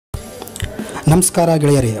ನಮಸ್ಕಾರ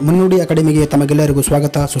ಗೆಳೆಯರೇ, ಮುನ್ನುಡಿ ಅಕಾಡೆಮಿಗೆ ತಮಗೆಲ್ಲರಿಗೂ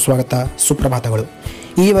ಸ್ವಾಗತ, ಸುಸ್ವಾಗತ, ಸುಪ್ರಭಾತಗಳು.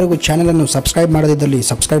 ಈವರೆಗೂ ಚಾನಲನ್ನು ಸಬ್ಸ್ಕ್ರೈಬ್ ಮಾಡದಿದ್ದಲ್ಲಿ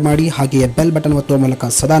ಸಬ್ಸ್ಕ್ರೈಬ್ ಮಾಡಿ, ಹಾಗೆಯೇ ಬೆಲ್ ಬಟನ್ ಒತ್ತುವ ಮೂಲಕ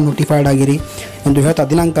ಸದಾ ನೋಟಿಫೈಡ್ ಆಗಿರಿ ಎಂದು ಹೇಳ್ತಾ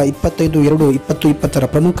ದಿನಾಂಕ 25/2/2020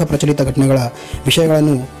 ಪ್ರಮುಖ ಪ್ರಚಲಿತ ಘಟನೆಗಳ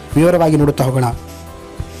ವಿಷಯಗಳನ್ನು ವಿವರವಾಗಿ ನೋಡುತ್ತಾ ಹೋಗೋಣ.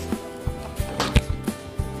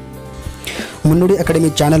 ಮುನ್ನುಡಿ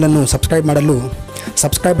ಅಕಾಡೆಮಿ ಚಾನಲನ್ನು ಸಬ್ಸ್ಕ್ರೈಬ್ ಮಾಡಲು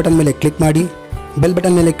ಸಬ್ಸ್ಕ್ರೈಬ್ ಬಟನ್ ಮೇಲೆ ಕ್ಲಿಕ್ ಮಾಡಿ. ಬೆಲ್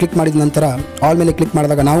ಬಟನ್ ಮೇಲೆ ಕ್ಲಿಕ್ ಮಾಡಿದ ನಂತರ ಆಲ್ ಮೇಲೆ ಕ್ಲಿಕ್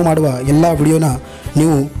ಮಾಡಿದಾಗ ನಾವು ಮಾಡುವ ಎಲ್ಲ ವಿಡಿಯೋನ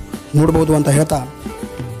ನೀವು ನೋಡಬಹುದು ಅಂತ ಹೇಳ್ತಾ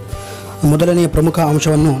ಮೊದಲನೆಯ ಪ್ರಮುಖ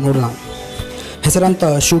ಅಂಶವನ್ನು ನೋಡೋಣ. ಹೆಸರಾಂತ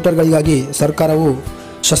ಶೂಟರ್ಗಳಿಗಾಗಿ ಸರ್ಕಾರವು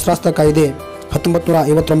ಶಸ್ತ್ರಾಸ್ತ್ರ ಕಾಯ್ದೆ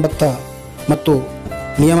 1959 ಮತ್ತು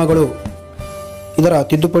ನಿಯಮಗಳು ಇದರ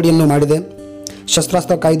ತಿದ್ದುಪಡಿಯನ್ನು ಮಾಡಿದೆ.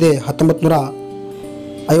 ಶಸ್ತ್ರಾಸ್ತ್ರ ಕಾಯ್ದೆ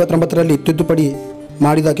 1959ರಲ್ಲಿ ತಿದ್ದುಪಡಿ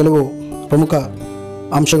ಮಾಡಿದ ಕೆಲವು ಪ್ರಮುಖ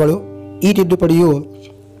ಅಂಶಗಳು. ಈ ತಿದ್ದುಪಡಿಯು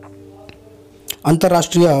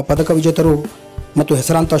ಅಂತಾರಾಷ್ಟ್ರೀಯ ಪದಕ ವಿಜೇತರು ಮತ್ತು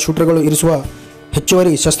ಹೆಸರಾಂತ ಶೂಟರ್ಗಳು ಇರಿಸುವ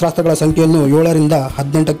ಹೆಚ್ಚುವರಿ ಶಸ್ತ್ರಾಸ್ತ್ರಗಳ ಸಂಖ್ಯೆಯನ್ನು 7ರಿಂದ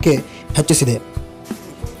 18ಕ್ಕೆ ಹೆಚ್ಚಿಸಿದೆ.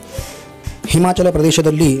 ಹಿಮಾಚಲ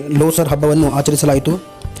ಪ್ರದೇಶದಲ್ಲಿ ಲೋಸರ್ ಹಬ್ಬವನ್ನು ಆಚರಿಸಲಾಯಿತು.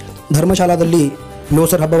 ಧರ್ಮಶಾಲಾದಲ್ಲಿ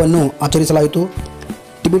ಲೋಸರ್ ಹಬ್ಬವನ್ನು ಆಚರಿಸಲಾಯಿತು.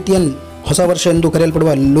 ಟಿಬೆಟಿಯನ್ ಹೊಸ ವರ್ಷ ಎಂದು ಕರೆಯಲ್ಪಡುವ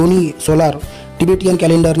ಲೋನಿ ಸೋಲಾರ್ ಟಿಬೆಟಿಯನ್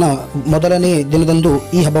ಕ್ಯಾಲೆಂಡರ್ನ ಮೊದಲನೇ ದಿನದಂದು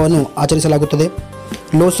ಈ ಹಬ್ಬವನ್ನು ಆಚರಿಸಲಾಗುತ್ತದೆ.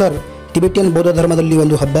 ಲೋಸರ್ ಟಿಬೆಟಿಯನ್ ಬೌದ್ಧ ಧರ್ಮದಲ್ಲಿ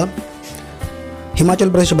ಒಂದು ಹಬ್ಬ. ಹಿಮಾಚಲ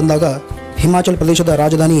ಪ್ರದೇಶ ಬಂದಾಗ ಹಿಮಾಚಲ ಪ್ರದೇಶದ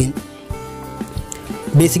ರಾಜಧಾನಿ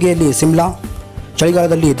ಬೇಸಿಗೆಯಲ್ಲಿ ಶಿಮ್ಲಾ,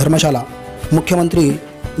 ಚಳಿಗಾಲದಲ್ಲಿ ಧರ್ಮಶಾಲಾ. ಮುಖ್ಯಮಂತ್ರಿ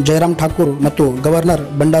ಜಯರಾಮ್ ಠಾಕೂರ್ ಮತ್ತು ಗವರ್ನರ್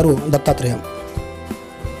ಬಂಡಾರು ದತ್ತಾತ್ರೇಯ.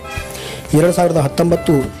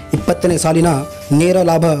 2019-20 ಸಾಲಿನ ನೇರ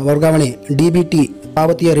ಲಾಭ ವರ್ಗಾವಣೆ ಡಿಬಿಟಿ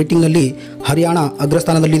ಪಾವತಿಯ ರೇಟಿಂಗ್ನಲ್ಲಿ ಹರಿಯಾಣ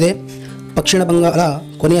ಅಗ್ರಸ್ಥಾನದಲ್ಲಿದೆ. ಪಶ್ಚಿಮ ಬಂಗಾಳ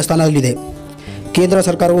ಕೊನೆಯ ಸ್ಥಾನದಲ್ಲಿದೆ. ಕೇಂದ್ರ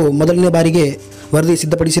ಸರ್ಕಾರವು ಮೊದಲನೇ ಬಾರಿಗೆ ವರದಿ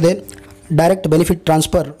ಸಿದ್ಧಪಡಿಸಿದೆ. ಡೈರೆಕ್ಟ್ ಬೆನಿಫಿಟ್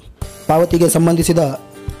ಟ್ರಾನ್ಸ್ಫರ್ ಪಾವತಿಗೆ ಸಂಬಂಧಿಸಿದ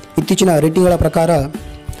ಇತ್ತೀಚಿನ ರೇಟಿಂಗ್ಗಳ ಪ್ರಕಾರ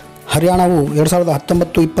ಹರಿಯಾಣವು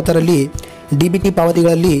 2019-20ರಲ್ಲಿ ಡಿಬಿಟಿ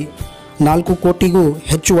ಪಾವತಿಗಳಲ್ಲಿ 4 ಕೋಟಿಗೂ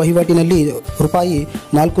ಹೆಚ್ಚು ವಹಿವಾಟಿನಲ್ಲಿ ರೂಪಾಯಿ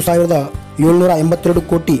 4,782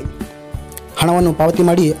 ಕೋಟಿ ಹಣವನ್ನು ಪಾವತಿ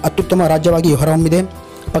ಮಾಡಿ ಅತ್ಯುತ್ತಮ ರಾಜ್ಯವಾಗಿ ಹೊರಹೊಮ್ಮಿದೆ.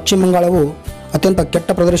 ಪಶ್ಚಿಮ ಬಂಗಾಳವು ಅತ್ಯಂತ ಕೆಟ್ಟ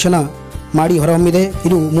ಪ್ರದರ್ಶನ ಮಾಡಿ ಹೊರಹೊಮ್ಮಿದೆ.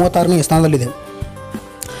 ಇದು 36ನೇ ಸ್ಥಾನದಲ್ಲಿದೆ.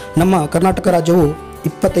 ನಮ್ಮ ಕರ್ನಾಟಕ ರಾಜ್ಯವು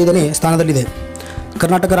 25ನೇ ಸ್ಥಾನದಲ್ಲಿದೆ.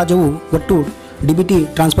 ಕರ್ನಾಟಕ ರಾಜ್ಯವು ಒಟ್ಟು ಡಿಬಿಟಿ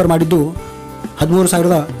ಟ್ರಾನ್ಸ್ಫರ್ ಮಾಡಿದ್ದು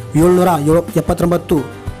 13,779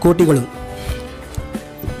 ಕೋಟಿಗಳು.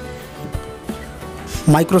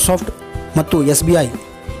 ಮೈಕ್ರೋಸಾಫ್ಟ್ ಮತ್ತು SBI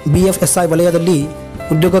BFSI ವಲಯದಲ್ಲಿ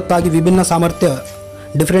ಉದ್ಯೋಗಕ್ಕಾಗಿ ವಿಭಿನ್ನ ಸಾಮರ್ಥ್ಯ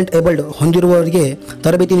ಡಿಫರೆಂಟ್ ಏಬಲ್ಡ್ ಹೊಂದಿರುವವರಿಗೆ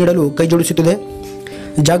ತರಬೇತಿ ನೀಡಲು ಕೈಜೋಡಿಸುತ್ತಿದೆ.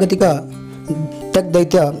 ಜಾಗತಿಕ ಟೆಕ್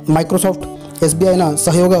ದೈತ್ಯ ಮೈಕ್ರೋಸಾಫ್ಟ್ SBIನ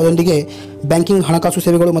ಸಹಯೋಗದೊಂದಿಗೆ ಬ್ಯಾಂಕಿಂಗ್, ಹಣಕಾಸು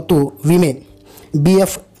ಸೇವೆಗಳು ಮತ್ತು ವಿಮೆ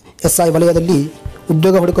BFSI ವಲಯದಲ್ಲಿ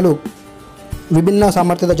ಉದ್ಯೋಗ ಹುಡುಕಲು ವಿಭಿನ್ನ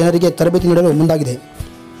ಸಾಮರ್ಥ್ಯದ ಜನರಿಗೆ ತರಬೇತಿ ನೀಡಲು ಮುಂದಾಗಿದೆ.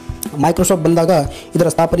 ಮೈಕ್ರೋಸಾಫ್ಟ್ ಬಂದಾಗ ಇದರ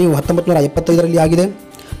ಸ್ಥಾಪನೆಯು 1975ರಲ್ಲಿ ಆಗಿದೆ.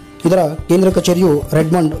 ಇದರ ಕೇಂದ್ರ ಕಚೇರಿಯು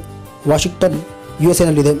ರೆಡ್ಮಂಡ್, ವಾಷಿಂಗ್ಟನ್,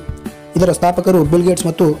 USAನಲ್ಲಿದೆ. ಇದರ ಸ್ಥಾಪಕರು ಬಿಲ್ ಗೇಟ್ಸ್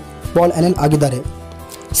ಮತ್ತು ಪಾಲ್ ಅಲೆನ್ ಆಗಿದ್ದಾರೆ.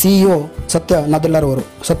 CEO ಸತ್ಯ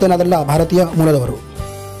ನಾದೆಲ್ಲಾ ಭಾರತೀಯ ಮೂಲದವರು.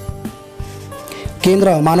 ಕೇಂದ್ರ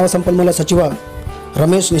ಮಾನವ ಸಂಪನ್ಮೂಲ ಸಚಿವ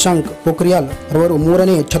ರಮೇಶ್ ನಿಶಾಂಕ್ ಪೋಖ್ರಿಯಾಲ್ ರವರು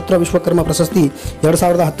 3ನೇ ಛತ್ರ ವಿಶ್ವಕರ್ಮ ಪ್ರಶಸ್ತಿ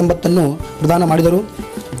 2019 ಪ್ರದಾನ ಮಾಡಿದರು.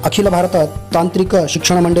 ಅಖಿಲ ಭಾರತ ತಾಂತ್ರಿಕ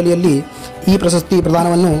ಶಿಕ್ಷಣ ಮಂಡಳಿಯಲ್ಲಿ ಈ ಪ್ರಶಸ್ತಿ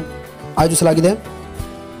ಪ್ರದಾನವನ್ನು ಆಯೋಜಿಸಲಾಗಿದೆ.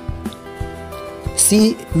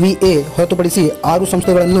 CVA ಹೊರತುಪಡಿಸಿ 6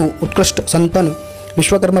 ಸಂಸ್ಥೆಗಳನ್ನು ಉತ್ಕೃಷ್ಟ ಸಂತಾನ್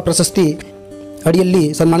ವಿಶ್ವಕರ್ಮ ಪ್ರಶಸ್ತಿ ಅಡಿಯಲ್ಲಿ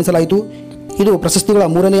ಸನ್ಮಾನಿಸಲಾಯಿತು. ಇದು ಪ್ರಶಸ್ತಿಗಳ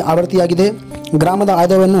 3ನೇ ಆವೃತ್ತಿಯಾಗಿದೆ. ಗ್ರಾಮದ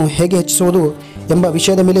ಆದಾಯವನ್ನು ಹೇಗೆ ಹೆಚ್ಚಿಸುವುದು ಎಂಬ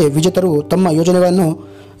ವಿಷಯದ ಮೇಲೆ ವಿಜೇತರು ತಮ್ಮ ಯೋಜನೆಗಳನ್ನು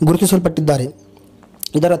ಗುರುತಿಸಲ್ಪಟ್ಟಿದ್ದಾರೆ.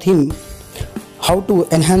 ಇದರ theme how to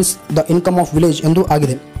enhance the income of village ಎಂದು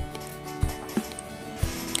ಆಗಿದೆ.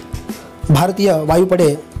 ಭಾರತೀಯ ವಾಯುಪಡೆ,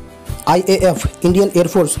 IAF, ಇಂಡಿಯನ್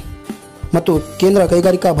ಏರ್ಫೋರ್ಸ್ ಮತ್ತು ಕೇಂದ್ರ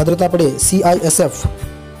ಕೈಗಾರಿಕಾ ಭದ್ರತಾ ಪಡೆ CISF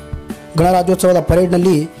ಗಣರಾಜ್ಯೋತ್ಸವದ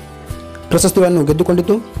ಪರೇಡ್ನಲ್ಲಿ ಪ್ರಶಸ್ತಿಗಳನ್ನು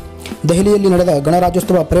ಗೆದ್ದುಕೊಂಡಿತು. ದೆಹಲಿಯಲ್ಲಿ ನಡೆದ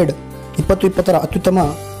ಗಣರಾಜ್ಯೋತ್ಸವ ಪರೇಡ್ 2020 ಅತ್ಯುತ್ತಮ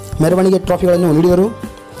ಮೆರವಣಿಗೆ ಟ್ರಾಫಿಗಳನ್ನು ನೀಡಿದರು.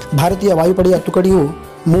 ಭಾರತೀಯ ವಾಯುಪಡೆಯ ತುಕಡಿಯು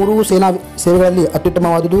 3 ಸೇನಾ ಸೇವೆಗಳಲ್ಲಿ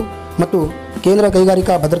ಅತ್ಯುತ್ತಮವಾದುದು ಮತ್ತು ಕೇಂದ್ರ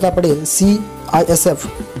ಕೈಗಾರಿಕಾ ಭದ್ರತಾ ಪಡೆ CISF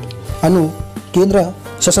ಅನ್ನು ಕೇಂದ್ರ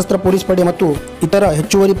ಸಶಸ್ತ್ರ ಪೊಲೀಸ್ ಪಡೆ ಮತ್ತು ಇತರ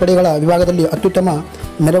ಹೆಚ್ಚುವರಿ ಪಡೆಗಳ ವಿಭಾಗದಲ್ಲಿ ಅತ್ಯುತ್ತಮ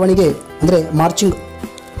ಮೆರವಣಿಗೆ ಮಾರ್ಚಿಂಗ್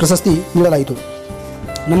ಪ್ರಶಸ್ತಿ ನೀಡಲಾಯಿತು.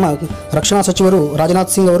 ನಮ್ಮ ರಕ್ಷಣಾ ಸಚಿವರು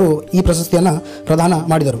ರಾಜನಾಥ್ ಸಿಂಗ್ ಅವರು ಈ ಪ್ರಶಸ್ತಿಯನ್ನು ಪ್ರದಾನ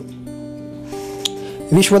ಮಾಡಿದರು.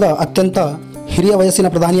 ವಿಶ್ವದ ಅತ್ಯಂತ ಹಿರಿಯ ವಯಸ್ಸಿನ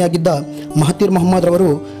ಪ್ರಧಾನಿಯಾಗಿದ್ದ ಮಹತೀರ್ ಮೊಹಮ್ಮದ್ ರವರು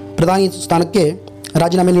ಪ್ರಧಾನಿ ಸ್ಥಾನಕ್ಕೆ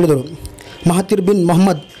ರಾಜೀನಾಮೆ ನೀಡಿದರು. ಮಹತೀರ್ ಬಿನ್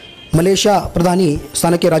ಮೊಹಮ್ಮದ್ ಮಲೇಷ್ಯಾ ಪ್ರಧಾನಿ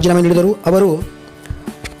ಸ್ಥಾನಕ್ಕೆ ರಾಜೀನಾಮೆ ನೀಡಿದರು. ಅವರು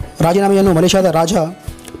ರಾಜೀನಾಮೆಯನ್ನು ಮಲೇಷ್ಯಾದ ರಾಜ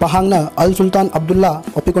ಪಹಾಂಗ್ನ ಅಲ್ ಸುಲ್ತಾನ್ ಅಬ್ದುಲ್ಲಾ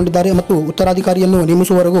ಒಪ್ಪಿಕೊಂಡಿದ್ದಾರೆ ಮತ್ತು ಉತ್ತರಾಧಿಕಾರಿಯನ್ನು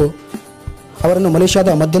ನೇಮಿಸುವವರೆಗೂ ಅವರನ್ನು ಮಲೇಷ್ಯಾದ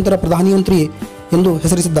ಮಧ್ಯಂತರ ಪ್ರಧಾನಮಂತ್ರಿ ಎಂದು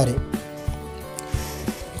ಹೆಸರಿಸಿದ್ದಾರೆ.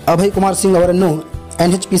 ಅಭಯ್ ಕುಮಾರ್ ಸಿಂಗ್ ಅವರನ್ನು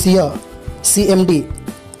NHPCಯ CMD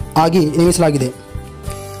ಆಗಿ ನೇಮಿಸಲಾಗಿದೆ.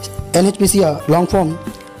 NHPCಯ long form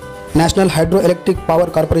national hydro electric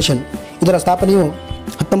power corporation. ಇದರ ಸ್ಥಾಪನೆಯು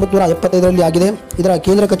 1975ರಲ್ಲಿ ಆಗಿದೆ. ಇದರ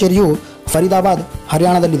ಕೇಂದ್ರ ಕಚೇರಿಯು ಫರೀದಾಬಾದ್,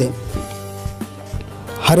 ಹರಿಯಾಣದಲ್ಲಿದೆ.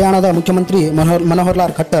 ಹರಿಯಾಣದ ಮುಖ್ಯಮಂತ್ರಿ ಮನೋಹರ್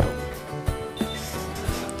ಲಾಲ್ ಖಟ್ಟರ್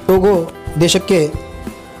ಟೋಗೋ ದೇಶಕ್ಕೆ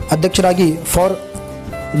ಅಧ್ಯಕ್ಷರಾಗಿ ಫಾರ್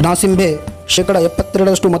ಜ್ಞಾಸಿಂಬೆ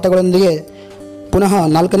 72% ಮತಗಳೊಂದಿಗೆ ಪುನಃ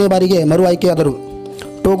 4ನೇ ಬಾರಿಗೆ ಮರು ಆಯ್ಕೆಯಾದರು.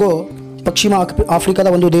 ಟೋಗೋ ಪಶ್ಚಿಮ ಆಫ್ರಿಕಾದ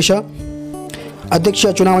ಒಂದು ದೇಶ. ಅಧ್ಯಕ್ಷ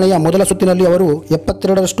ಚುನಾವಣೆಯ ಮೊದಲ ಸುತ್ತಿನಲ್ಲಿ ಅವರು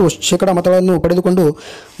 72% ಮತಗಳನ್ನು ಪಡೆದುಕೊಂಡು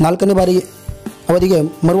 4ನೇ ಬಾರಿ ಅವಧಿಗೆ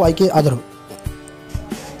ಮರು ಆಯ್ಕೆ ಆದರು.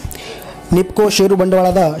 ನಿಪ್ಕೋ ಷೇರು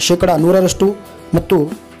ಬಂಡವಾಳದ 100% ಮತ್ತು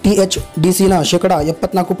THDCನ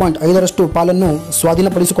 74.5% ಪಾಲನ್ನು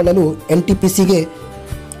ಸ್ವಾಧೀನಪಡಿಸಿಕೊಳ್ಳಲು NTPCಗೆ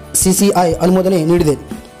CCI ಅನುಮೋದನೆ ನೀಡಿದೆ.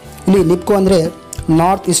 ಇಲ್ಲಿ ನಿಪ್ಕೋ ಅಂದರೆ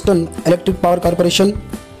north eastern electric power corporation,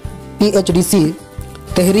 THDC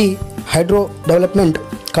Tehri hydro development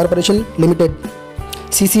corporation limited,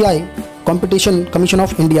 CCI competition commission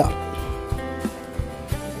of India.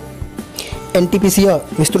 NTPCಯ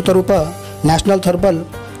ವಿಸ್ತೃತ ರೂಪ national thermal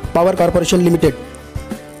power corporation limited.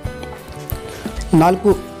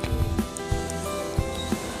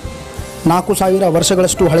 4,000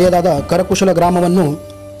 ವರ್ಷಗಳಷ್ಟು ಹಳೆಯದಾದ ಕರಕುಶಲ ಗ್ರಾಮವನ್ನು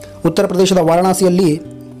ಉತ್ತರ ಪ್ರದೇಶದ ವಾರಣಾಸಿಯಲ್ಲಿ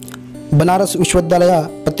ಬನಾರಸ್ ವಿಶ್ವವಿದ್ಯಾಲಯ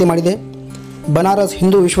ಪತ್ತೆ ಮಾಡಿದೆ. ಬನಾರಸ್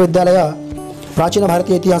ಹಿಂದೂ ವಿಶ್ವವಿದ್ಯಾಲಯ ಪ್ರಾಚೀನ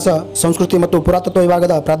ಭಾರತೀಯ ಇತಿಹಾಸ, ಸಂಸ್ಕೃತಿ ಮತ್ತು ಪುರಾತತ್ವ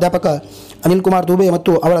ವಿಭಾಗದ ಪ್ರಾಧ್ಯಾಪಕ ಅನಿಲ್ ಕುಮಾರ್ ದುಬೆ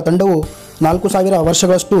ಮತ್ತು ಅವರ ತಂಡವು 4,000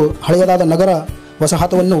 ವರ್ಷಗಳಷ್ಟು ಹಳೆಯದಾದ ನಗರ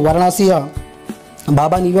ವಸಾಹತವನ್ನು ವಾರಣಾಸಿಯ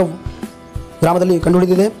ಬಾಬಾ ನಿವವ್ ಗ್ರಾಮದಲ್ಲಿ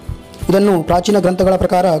ಕಂಡುಹಿಡಿದಿದೆ. ಇದನ್ನು ಪ್ರಾಚೀನ ಗ್ರಂಥಗಳ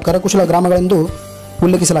ಪ್ರಕಾರ ಕರಕುಶಲ ಗ್ರಾಮಗಳೆಂದು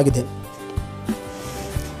ಉಲ್ಲೇಖಿಸಲಾಗಿದೆ.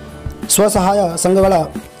 ಸ್ವಸಹಾಯ ಸಂಘಗಳ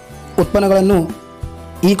ಉತ್ಪನ್ನಗಳನ್ನು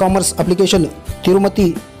ಇ-ಕಾಮರ್ಸ್ ಅಪ್ಲಿಕೇಶನ್ ತಿರುಮತಿ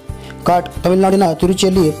ಕಾರ್ಟ್ ತಮಿಳುನಾಡಿನ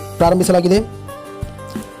ತಿರುಚಿಯಲ್ಲಿ ಪ್ರಾರಂಭಿಸಲಾಗಿದೆ.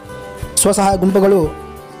 ಸ್ವಸಹಾಯ ಗುಂಪುಗಳು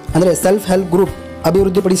ಅಂದರೆ ಸೆಲ್ಫ್ ಹೆಲ್ಪ್ ಗ್ರೂಪ್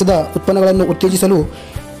ಅಭಿವೃದ್ಧಿಪಡಿಸಿದ ಉತ್ಪನ್ನಗಳನ್ನು ಉತ್ತೇಜಿಸಲು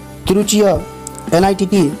ತಿರುಚಿಯ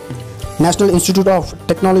NITT national institute of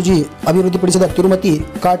technology ಅಭಿವೃದ್ಧಿಪಡಿಸಿದ ತಿರುಮತಿ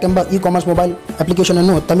ಕಾರ್ಟ್ ಎಂಬ ಇ-ಕಾಮರ್ಸ್ ಮೊಬೈಲ್ ಅಪ್ಲಿಕೇಶನ್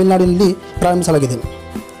ಅನ್ನು ತಮಿಳುನಾಡಿನಲ್ಲಿ ಪ್ರಾರಂಭಿಸಲಾಗಿದೆ.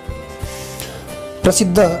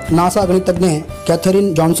 ಪ್ರಸಿದ್ಧ ನಾಸಾ ಗಣಿತಜ್ಞೆ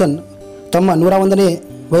ಕ್ಯಾಥರಿನ್ ಜಾನ್ಸನ್ ತಮ್ಮ 101ನೇ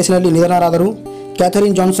ವಯಸ್ಸಿನಲ್ಲಿ ನಿಧನರಾದರು.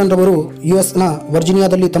 ಕ್ಯಾಥರಿನ್ ಜಾನ್ಸನ್ ರವರು US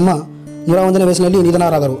ವರ್ಜಿನಿಯಾದಲ್ಲಿ ತಮ್ಮ 101ನೇ ವಯಸ್ಸಿನಲ್ಲಿ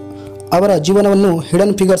ನಿಧನರಾದರು. ಅವರ ಜೀವನವನ್ನು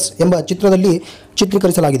ಹಿಡನ್ ಫಿಗರ್ಸ್ ಎಂಬ ಚಿತ್ರದಲ್ಲಿ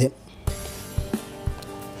ಚಿತ್ರೀಕರಿಸಲಾಗಿದೆ.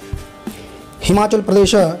 ಹಿಮಾಚಲ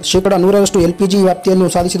ಪ್ರದೇಶ 100% LPG ವ್ಯಾಪ್ತಿಯನ್ನು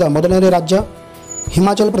ಸಾಧಿಸಿದ ಮೊದಲನೇ ರಾಜ್ಯ.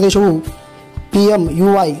 ಹಿಮಾಚಲ ಪ್ರದೇಶವು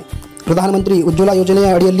PMUY ಪ್ರಧಾನಮಂತ್ರಿ ಉಜ್ವಲ ಯೋಜನೆಯ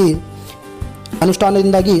ಅಡಿಯಲ್ಲಿ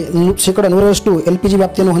ಅನುಷ್ಠಾನದಿಂದಾಗಿ 100% LPG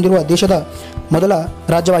ವ್ಯಾಪ್ತಿಯನ್ನು ಹೊಂದಿರುವ ದೇಶದ ಮೊದಲ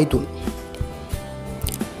ರಾಜ್ಯವಾಯಿತು.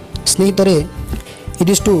 ಸ್ನೇಹಿತರೆ,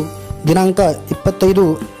 ಇದಿಷ್ಟು ದಿನಾಂಕ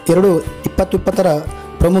 25/2/2020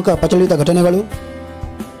 ಪ್ರಮುಖ ಪ್ರಚಲಿತ ಘಟನೆಗಳು.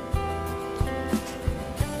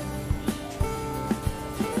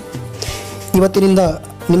 ಇವತ್ತಿನಿಂದ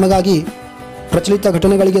ನಿಮಗಾಗಿ ಪ್ರಚಲಿತ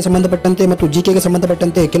ಘಟನೆಗಳಿಗೆ ಸಂಬಂಧಪಟ್ಟಂತೆ ಮತ್ತು GKಗೆ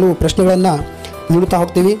ಸಂಬಂಧಪಟ್ಟಂತೆ ಕೆಲವು ಪ್ರಶ್ನೆಗಳನ್ನು ನೀಡುತ್ತಾ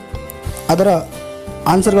ಹೋಗ್ತೀವಿ. ಅದರ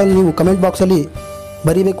ಆನ್ಸರ್ಗಳನ್ನು ನೀವು ಕಮೆಂಟ್ ಬಾಕ್ಸಲ್ಲಿ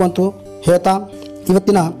ಬರೀಬೇಕು ಅಂತ ಹೇಳ್ತಾ,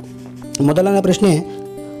 ಇವತ್ತಿನ ಮೊದಲನೇ ಪ್ರಶ್ನೆ,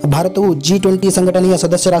 ಭಾರತವು G20 ಸಂಘಟನೆಯ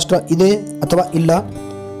ಸದಸ್ಯ ರಾಷ್ಟ್ರ ಇದೆ ಅಥವಾ ಇಲ್ಲ?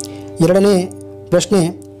 ಎರಡನೇ ಪ್ರಶ್ನೆ,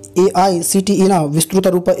 AICTEನ ವಿಸ್ತೃತ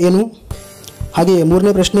ರೂಪ ಏನು? ಹಾಗೆಯೇ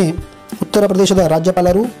ಮೂರನೇ ಪ್ರಶ್ನೆ, ಉತ್ತರ ಪ್ರದೇಶದ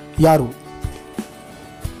ರಾಜ್ಯಪಾಲರು ಯಾರು?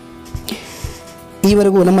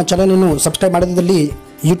 ಈವರೆಗೂ ನಮ್ಮ ಚಾನಲನ್ನು ಸಬ್ಸ್ಕ್ರೈಬ್ ಮಾಡದಿದ್ದಲ್ಲಿ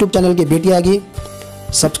ಯೂಟ್ಯೂಬ್ ಚಾನಲ್ಗೆ ಭೇಟಿಯಾಗಿ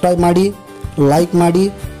ಸಬ್ಸ್ಕ್ರೈಬ್ ಮಾಡಿ, ಲೈಕ್ ಮಾಡಿ,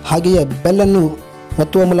 ಹಾಗೆಯೇ ಬೆಲ್ಲನ್ನು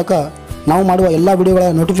ಒತ್ತುವ ಮೂಲಕ ನಾವು ಮಾಡುವ ಎಲ್ಲ ವಿಡಿಯೋಗಳ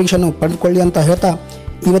ನೋಟಿಫಿಕೇಷನ್ ಪಡೆದುಕೊಳ್ಳಿ ಅಂತ ಹೇಳ್ತಾ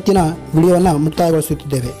ಇವತ್ತಿನ ವಿಡಿಯೋವನ್ನು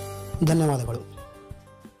ಮುಕ್ತಾಯಗೊಳಿಸುತ್ತಿದ್ದೇವೆ. ಧನ್ಯವಾದಗಳು.